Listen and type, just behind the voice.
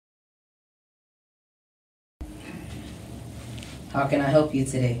How can I help you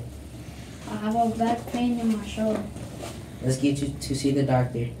today? I have a back pain in my shoulder. Let's get you to see the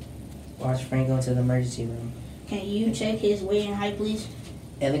doctor. Watch Franco into the emergency room. Can you check his weight and height, please?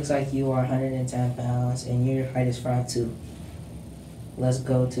 It looks like you are 110 pounds and your height is 5'2". Let's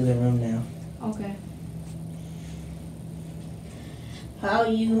go to the room now. Okay. How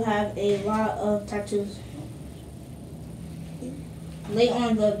you have a lot of tattoos? Lay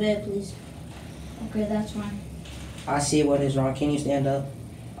on the bed, please. Okay, that's fine. I see what is wrong. Can you stand up?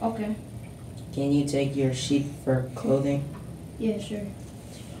 Okay. Can you take your sheet for clothing? Yeah, sure.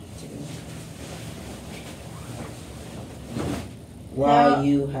 Why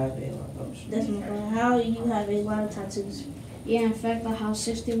you have a lot That's my problem. How you have a lot of tattoos? Yeah, in fact, I have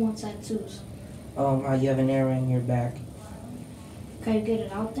 61 tattoos. you have an arrow in your back. Can you get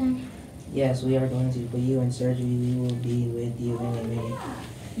it out then? Yes, we are going to put you in surgery. We will be with you in a minute.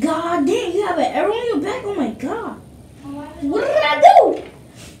 God damn, you have an arrow on your back? Oh my god. What did I do?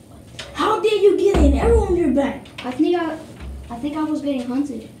 How did you get an arrow on your back? I think I was getting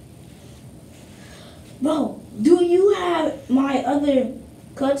hunted. Bro, do you have my other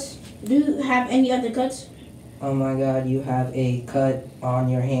cuts? Do you have any other cuts? Oh my god, you have a cut on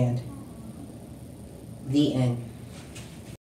your hand. The end.